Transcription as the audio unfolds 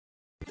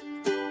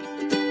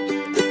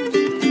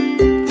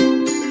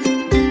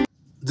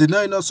The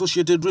 9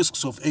 associated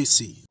risks of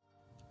AC.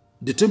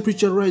 The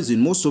temperature rise in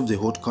most of the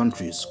hot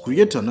countries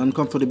create an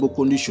uncomfortable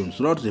condition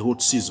throughout the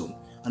hot season,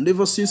 and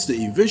ever since the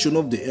invention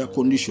of the air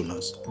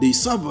conditioners, they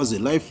serve as a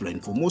lifeline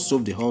for most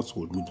of the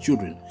household with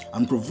children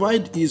and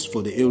provide ease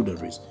for the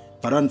elderly.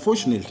 But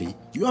unfortunately,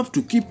 you have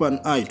to keep an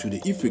eye to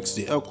the effects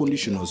the air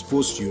conditioners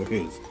pose to your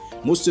health,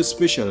 most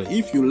especially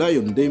if you lie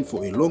on them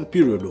for a long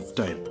period of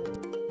time.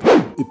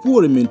 A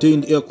poorly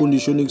maintained air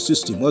conditioning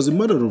system, as a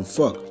matter of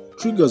fact,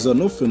 triggers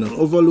an often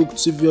overlooked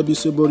severe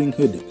disabling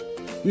headache,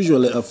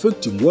 usually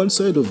affecting one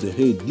side of the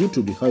head due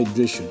to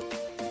dehydration.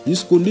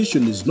 This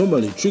condition is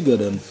normally triggered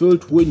and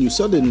felt when you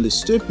suddenly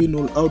step in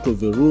or out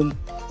of a room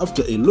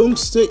after a long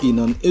stay in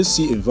an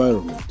AC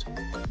environment.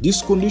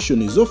 This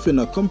condition is often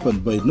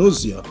accompanied by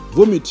nausea,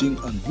 vomiting,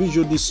 and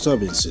visual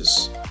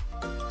disturbances.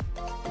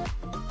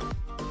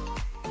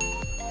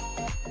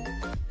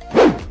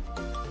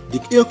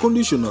 The air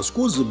conditioners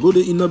cause the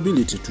body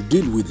inability to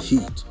deal with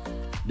heat.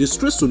 The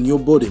stress on your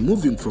body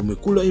moving from a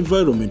cooler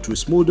environment to a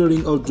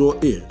smoldering outdoor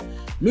air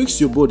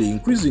makes your body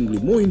increasingly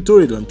more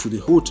intolerant to the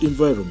hot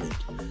environment.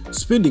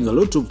 Spending a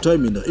lot of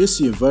time in an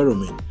AC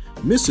environment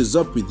messes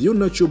up with your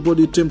natural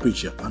body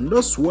temperature, and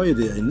that's why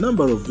there are a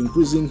number of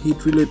increasing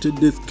heat-related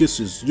death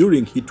cases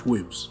during heat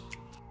waves.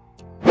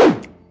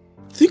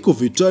 Think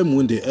of a time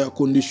when the air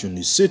condition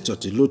is set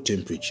at a low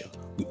temperature.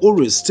 We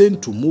always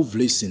tend to move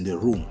less in the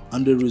room,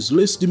 and there is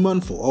less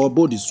demand for our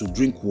bodies to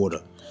drink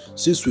water.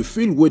 Since we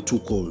feel way too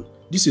cold,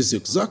 this is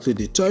exactly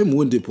the time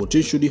when the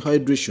potential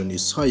dehydration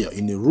is higher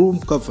in a room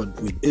covered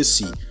with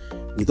AC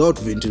without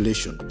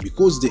ventilation,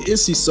 because the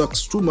AC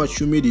sucks too much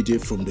humidity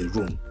from the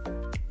room.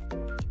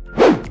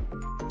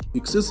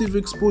 Excessive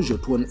exposure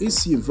to an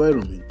AC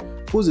environment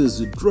causes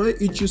dry,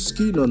 itchy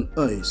skin and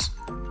eyes.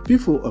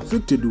 People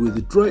affected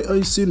with dry eye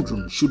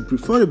syndrome should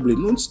preferably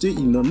not stay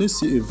in an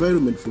AC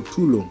environment for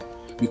too long,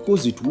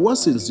 because it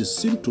worsens the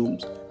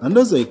symptoms, and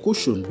as I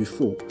cautioned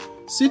before,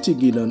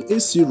 sitting in an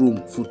AC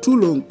room for too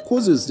long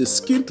causes the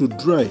skin to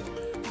dry,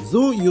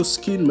 though your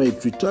skin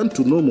might return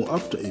to normal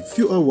after a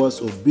few hours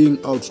of being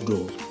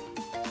outdoors.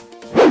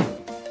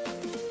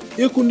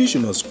 Air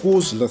conditioners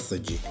cause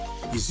lethargy.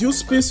 Is your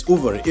space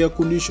over air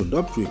conditioned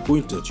up to a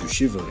point that you're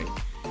shivering?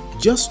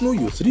 Just know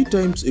you're 3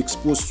 times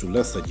exposed to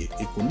lethargy,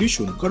 a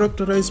condition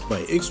characterized by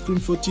extreme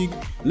fatigue,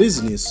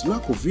 laziness,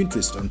 lack of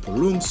interest, and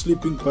prolonged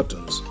sleeping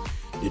patterns.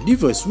 The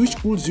device which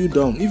cools you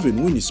down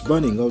even when it's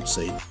burning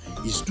outside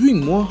is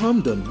doing more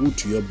harm than good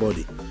to your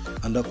body,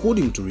 and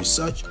according to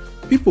research,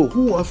 people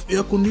who have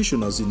air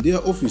conditioners in their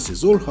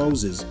offices or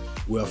houses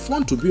were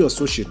found to be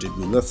associated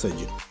with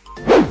lethargy.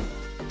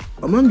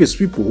 Amongst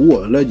people who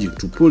are allergic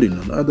to pollen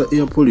and other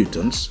air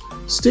pollutants,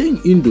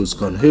 staying indoors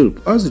can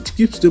help, as it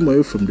keeps them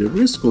away from the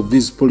risk of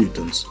these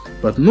pollutants,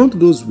 but not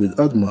those with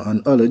asthma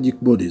and allergic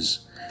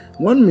bodies.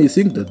 One may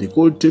think that the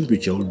cold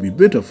temperature will be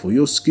better for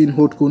your skin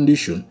hot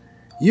condition,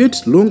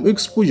 yet long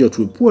exposure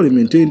to a poorly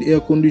maintained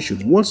air condition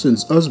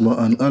worsens asthma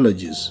and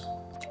allergies.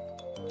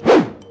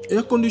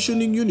 Air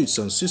conditioning units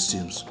and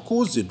systems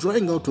cause the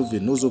drying out of the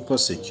nasal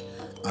passage,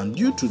 and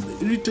due to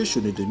the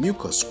irritation in the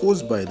mucus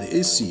caused by the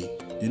AC,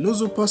 the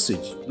nasal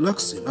passage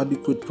lacks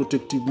inadequate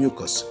protective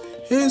mucus,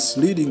 hence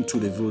leading to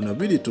the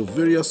vulnerability of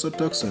various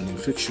attacks and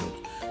infections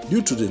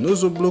due to the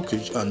nasal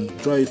blockage and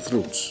dry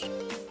throats.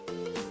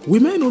 We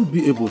may not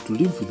be able to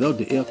live without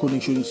the air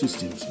conditioning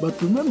systems, but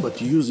remember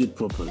to use it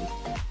properly.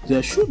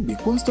 There should be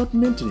constant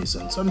maintenance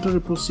and sanitary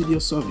procedure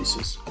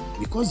services,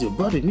 because your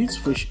body needs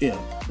fresh air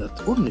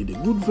that only the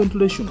good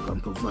ventilation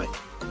can provide.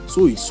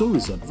 So it's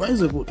always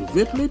advisable to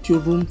ventilate your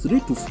room 3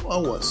 to 4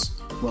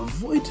 hours to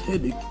avoid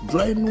headache,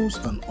 dry nose,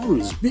 and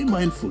always be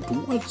mindful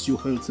towards your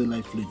healthy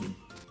life living.